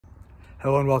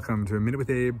Hello and welcome to A Minute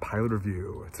with Abe pilot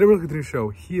review. Today we're looking at the new show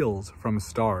Heels from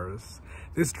Starz.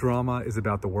 This drama is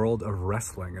about the world of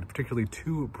wrestling, and particularly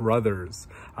two brothers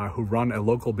who run a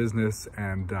local business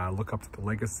and look up to the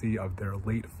legacy of their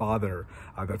late father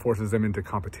that forces them into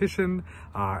competition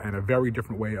and a very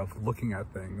different way of looking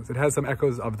at things. It has some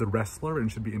echoes of The Wrestler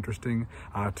and should be interesting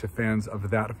to fans of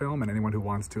that film and anyone who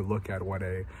wants to look at what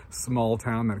a small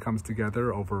town that comes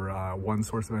together over one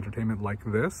source of entertainment like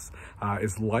this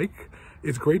is like.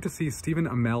 It's great to see Stephen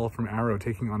Amell from Arrow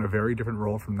taking on a very different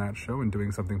role from that show and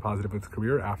doing something positive with his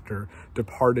career after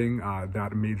departing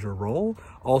that major role.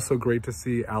 Also great to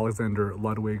see Alexander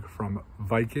Ludwig from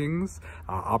Vikings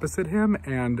opposite him,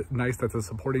 and nice that the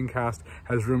supporting cast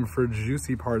has room for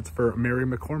juicy parts for Mary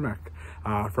McCormack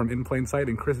from In Plain Sight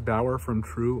and Chris Bauer from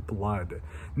True Blood.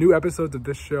 New episodes of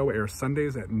this show air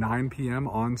Sundays at 9 p.m.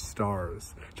 on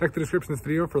Starz. Check the description of this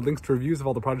video for links to reviews of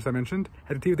all the projects I mentioned.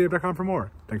 Head to TVTheater.com for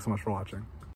more. Thanks so much for watching.